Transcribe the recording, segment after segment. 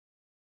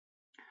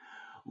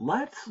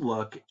Let's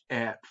look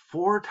at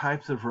 4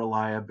 types of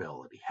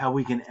reliability, how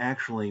we can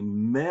actually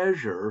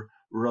measure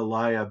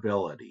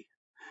reliability.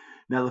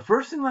 Now, the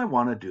first thing I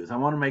want to do is I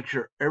want to make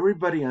sure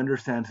everybody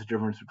understands the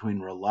difference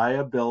between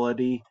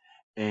reliability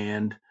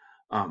and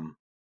um,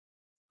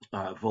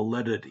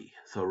 validity.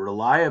 So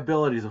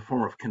reliability is a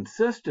form of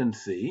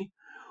consistency,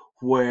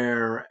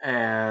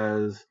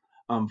 whereas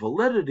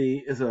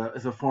validity is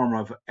a form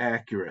of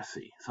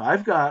accuracy. So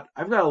I've got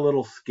a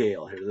little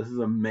scale here. This is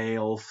a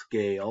male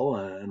scale,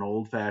 an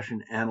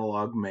old-fashioned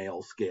analog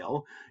male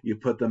scale. You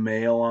put the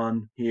male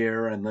on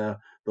here, and the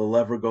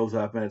lever goes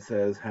up, and it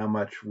says how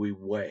much we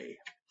weigh.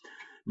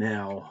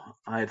 Now,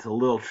 it's a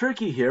little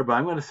tricky here, but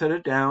I'm going to set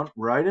it down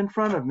right in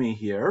front of me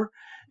here,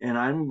 and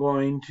I'm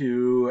going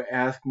to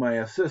ask my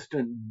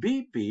assistant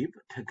Beep Beep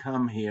to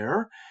come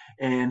here,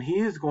 and he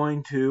is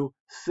going to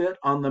sit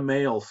on the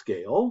male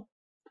scale,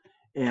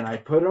 and I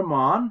put him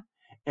on,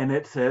 and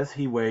it says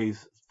he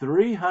weighs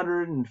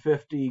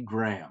 350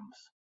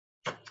 grams.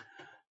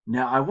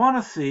 Now, I want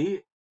to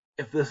see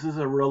if this is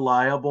a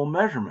reliable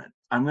measurement.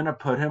 I'm going to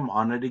put him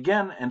on it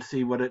again and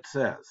see what it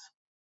says.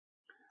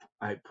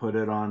 I put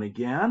it on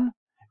again,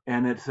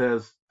 and it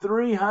says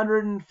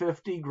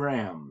 350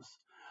 grams.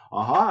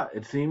 Aha,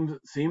 it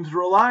seems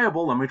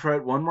reliable. Let me try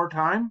it one more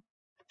time.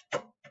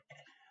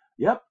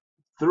 Yep,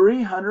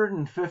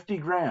 350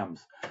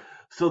 grams.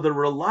 So the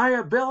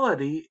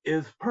reliability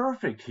is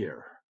perfect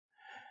here.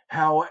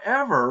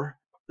 However,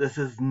 this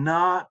is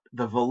not,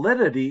 the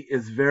validity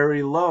is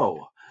very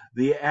low.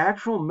 The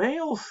actual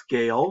male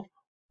scale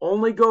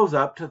only goes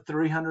up to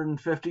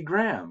 350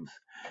 grams.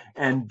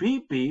 And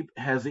Beep Beep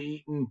has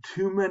eaten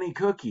too many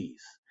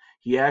cookies.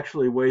 He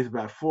actually weighs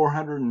about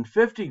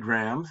 450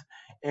 grams,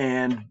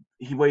 and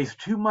he weighs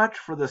too much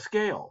for the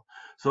scale.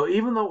 So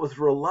even though it was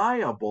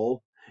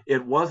reliable,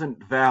 it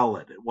wasn't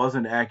valid. It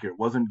wasn't accurate. It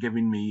wasn't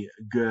giving me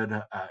good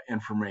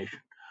information.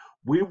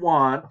 We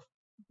want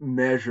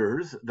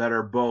measures that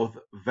are both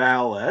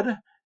valid,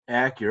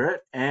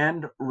 accurate,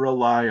 and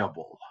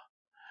reliable.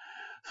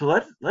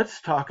 So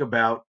let's talk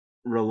about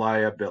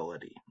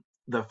reliability.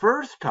 The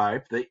first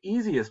type, the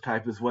easiest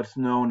type, is what's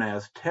known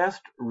as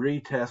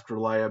test-retest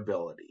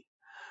reliability.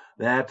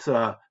 That's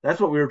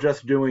what we were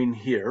just doing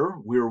here.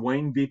 We were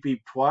weighing Beep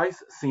Beep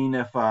twice, seeing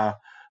if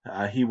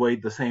he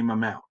weighed the same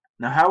amount.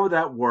 Now, how would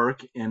that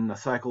work in a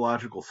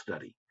psychological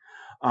study?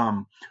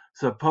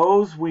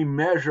 Suppose we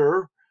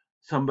measure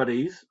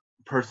somebody's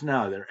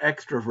personality, their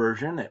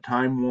extraversion at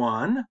time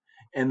 1,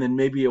 and then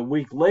maybe a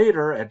week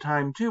later at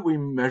time 2, we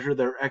measure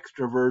their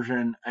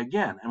extraversion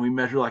again, and we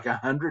measure like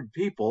 100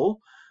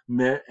 people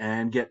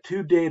and get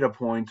 2 data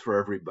points for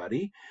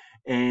everybody.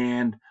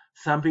 And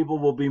some people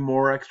will be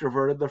more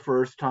extroverted the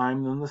first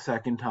time than the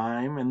second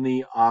time, in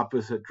the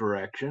opposite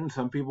direction.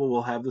 Some people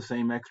will have the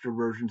same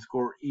extroversion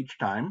score each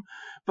time.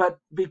 But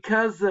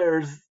because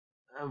there's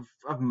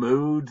of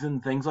moods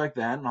and things like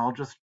that, and I'll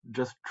just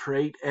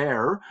trait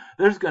error,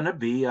 there's going to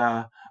be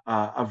a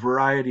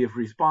variety of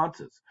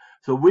responses.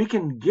 So we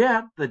can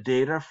get the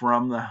data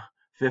from the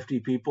 50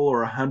 people or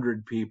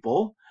 100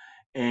 people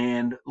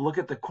and look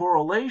at the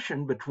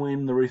correlation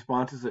between the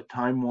responses at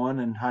time 1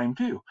 and time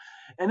 2.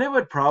 And it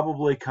would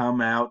probably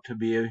come out to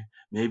be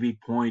maybe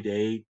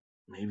 0.8,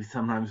 maybe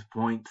sometimes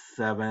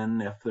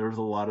 0.7 if there's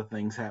a lot of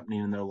things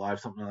happening in their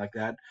lives, something like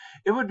that.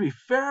 It would be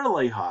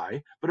fairly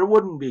high, but it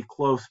wouldn't be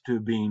close to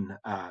being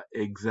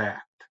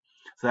exact.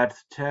 So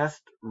that's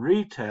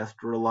test-retest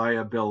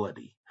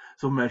reliability.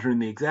 So measuring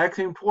the exact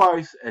same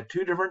twice at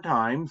 2 different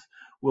times,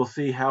 we'll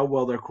see how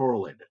well they're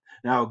correlated.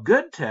 Now, a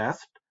good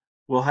test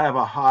will have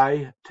a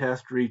high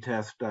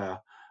test-retest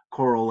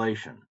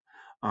correlation.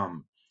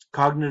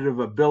 Cognitive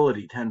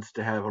ability tends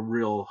to have a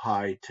real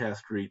high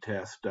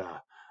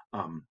test-retest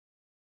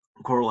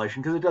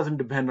correlation because it doesn't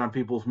depend on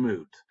people's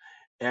moods.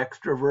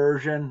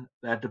 Extraversion,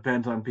 that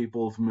depends on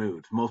people's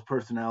moods. Most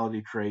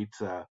personality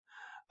traits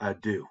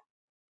do.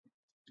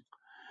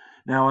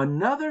 Now,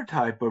 another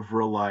type of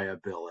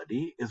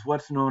reliability is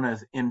what's known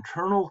as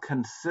internal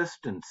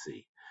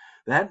consistency.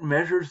 That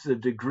measures the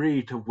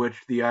degree to which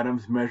the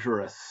items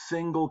measure a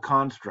single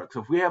construct. So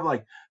if we have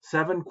like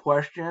 7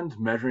 questions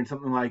measuring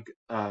something like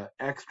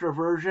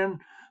extraversion,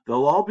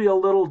 they'll all be a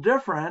little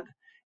different.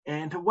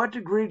 And to what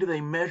degree do they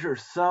measure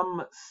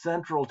some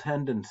central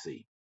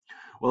tendency?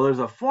 Well, there's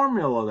a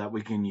formula that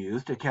we can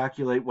use to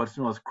calculate what's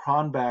known as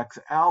Cronbach's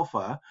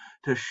alpha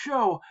to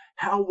show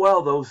how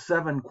well those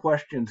 7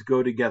 questions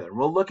go together.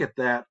 We'll look at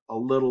that a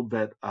little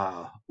bit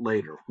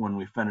later when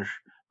we finish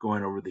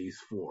going over these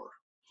 4.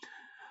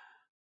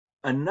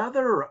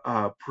 Another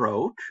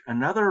approach,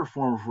 another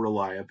form of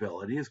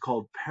reliability is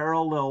called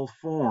parallel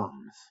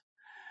forms.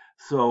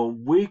 So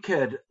we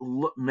could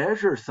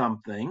measure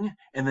something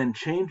and then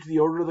change the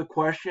order of the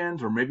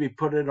questions, or maybe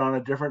put it on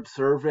a different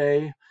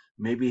survey,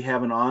 maybe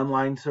have an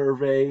online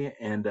survey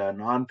and a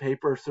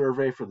non-paper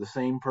survey for the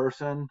same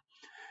person,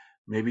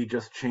 maybe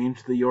just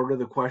change the order of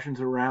the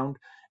questions around,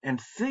 and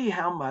see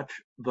how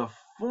much the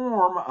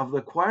form of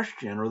the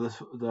question or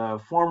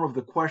the form of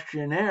the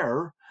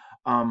questionnaire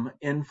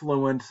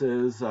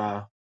influences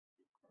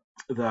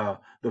the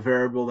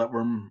variable that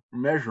we're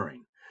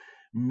measuring.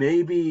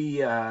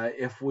 Maybe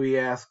if we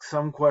ask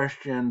some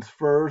questions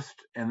first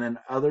and then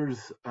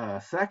others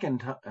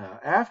second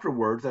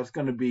afterwards, that's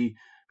going to be,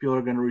 people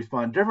are going to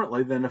respond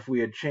differently than if we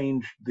had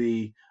changed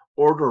the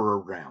order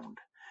around.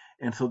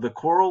 And so the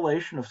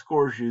correlation of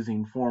scores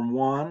using form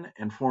 1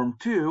 and form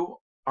 2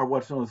 are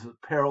what's known as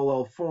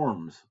parallel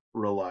forms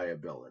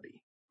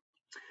reliability.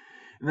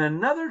 And then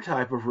another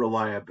type of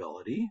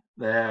reliability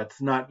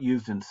that's not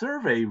used in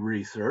survey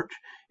research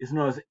is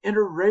known as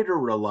iterator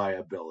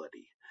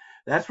reliability.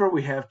 That's where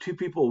we have two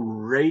people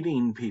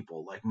rating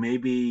people, like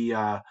maybe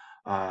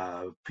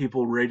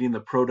people rating the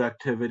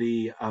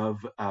productivity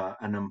of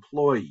an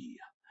employee.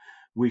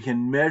 We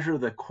can measure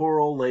the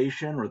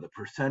correlation or the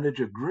percentage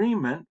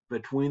agreement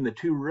between the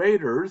two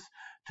raters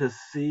to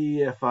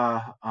see if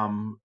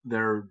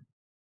they're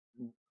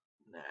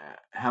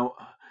how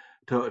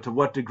to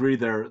what degree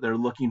they're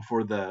looking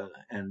for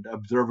and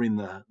observing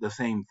the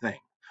same thing.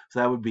 So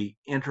that would be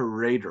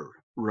iterator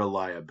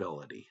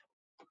reliability.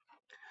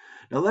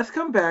 Now let's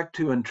come back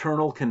to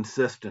internal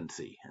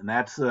consistency, and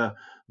that's the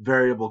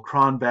variable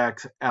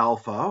Cronbach's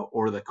alpha,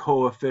 or the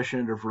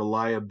coefficient of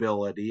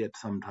reliability,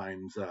 it's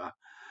sometimes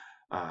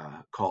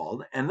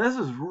called. And this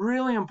is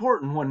really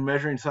important when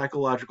measuring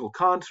psychological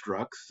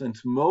constructs,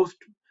 since most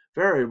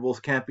variables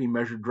can't be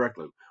measured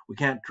directly. We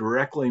can't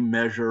directly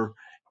measure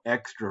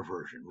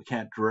extraversion. We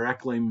can't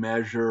directly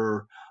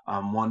measure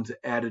one's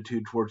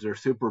attitude towards their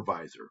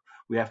supervisor.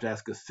 We have to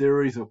ask a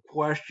series of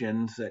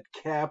questions that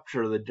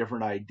capture the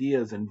different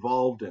ideas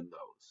involved in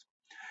those.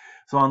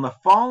 So on the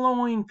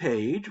following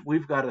page,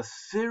 we've got a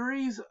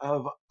series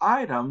of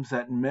items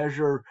that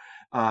measure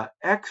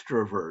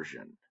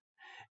extraversion.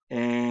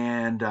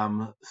 And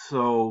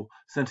so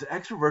since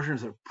extraversion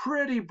is a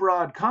pretty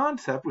broad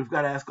concept, we've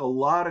got to ask a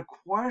lot of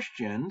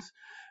questions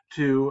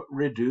to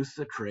reduce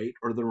the trait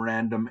or the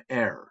random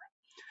error.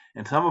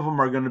 And some of them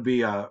are going to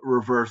be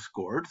reverse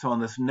scored. So on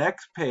this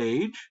next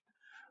page,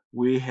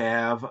 we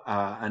have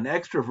an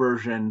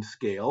extraversion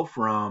scale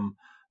from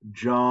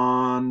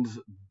John's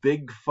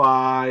Big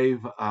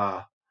 5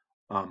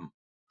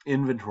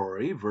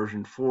 inventory,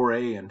 version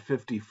 4A and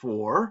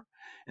 54.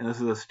 And this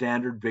is a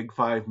standard Big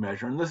 5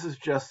 measure. And this is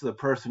just the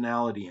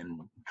personality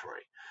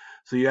inventory.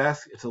 So you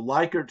ask, it's a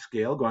Likert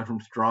scale going from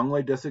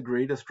strongly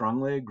disagree to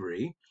strongly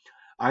agree.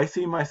 I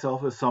see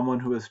myself as someone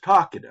who is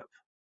talkative.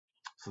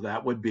 So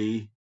that would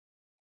be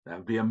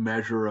a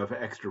measure of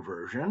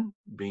extraversion,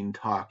 being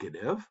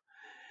talkative.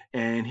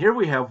 And here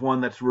we have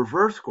one that's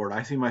reverse scored.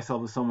 I see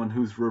myself as someone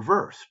who's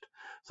reversed.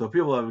 So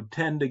people that would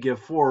tend to give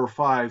 4 or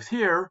 5s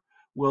here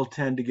will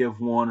tend to give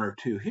 1 or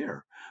 2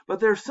 here. But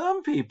there's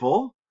some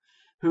people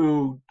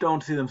who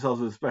don't see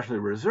themselves as especially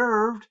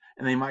reserved,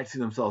 and they might see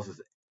themselves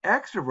as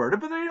extroverted,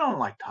 but they don't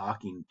like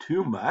talking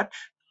too much.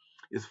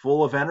 Is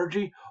full of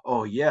energy?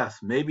 Oh yes,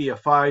 maybe a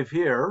 5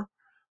 here,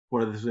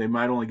 where they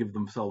might only give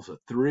themselves a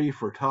 3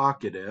 for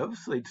talkative,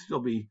 so they'd still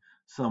be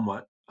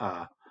somewhat,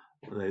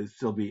 they'd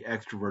still be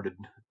extroverted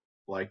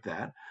like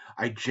that.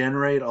 I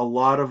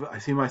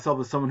see myself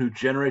as someone who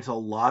generates a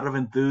lot of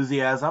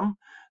enthusiasm.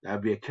 That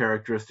would be a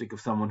characteristic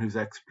of someone who's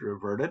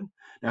extroverted.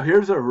 Now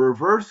here's a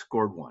reverse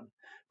scored one.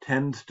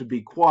 Tends to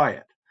be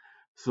quiet.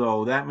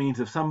 So that means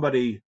if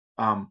somebody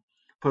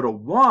put a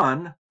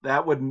 1,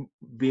 that would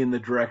be in the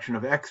direction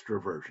of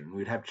extraversion.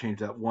 We'd have to change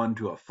that 1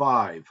 to a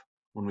 5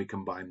 when we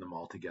combine them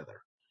all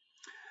together.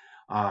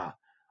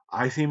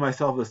 I see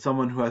myself as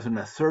someone who has an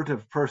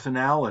assertive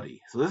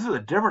personality. So this is a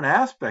different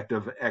aspect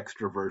of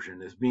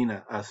extraversion, is being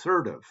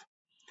assertive.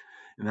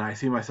 And then I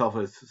see myself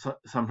as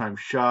sometimes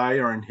shy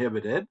or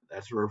inhibited.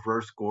 That's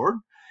reverse scored.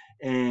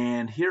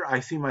 And here I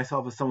see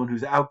myself as someone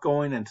who's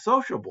outgoing and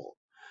sociable,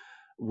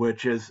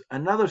 which is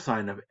another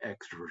sign of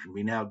extroversion,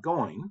 being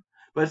outgoing.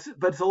 But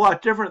it's a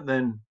lot different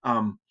than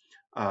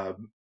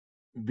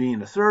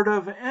being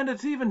assertive, and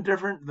it's even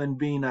different than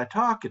being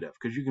talkative,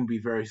 because you can be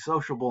very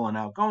sociable and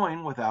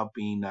outgoing without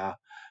being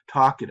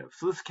talkative.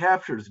 So this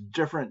captures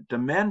different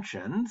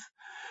dimensions,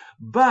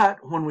 but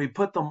when we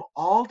put them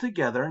all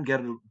together and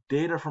get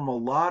data from a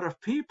lot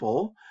of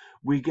people,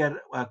 we get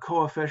a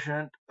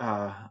coefficient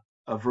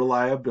of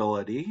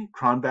reliability,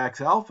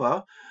 Cronbach's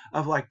alpha,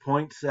 of like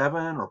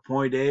 0.7 or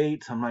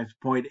 0.8, sometimes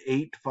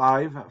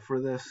 0.85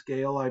 for this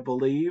scale, I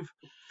believe.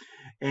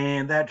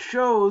 And that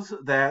shows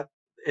that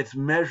it's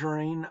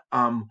measuring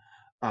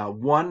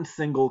one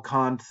single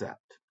concept.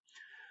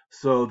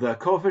 So the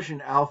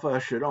coefficient alpha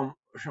should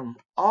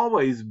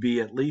always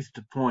be at least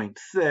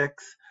 0.6.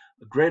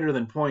 Greater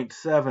than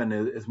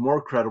 0.7 is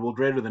more credible.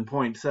 Greater than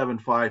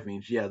 0.75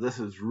 means, yeah, this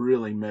is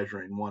really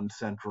measuring one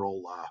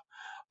central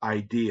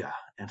idea.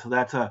 And so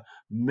that's a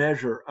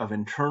measure of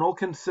internal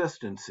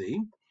consistency,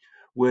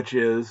 which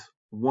is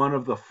one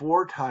of the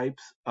 4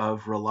 types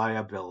of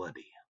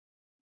reliability.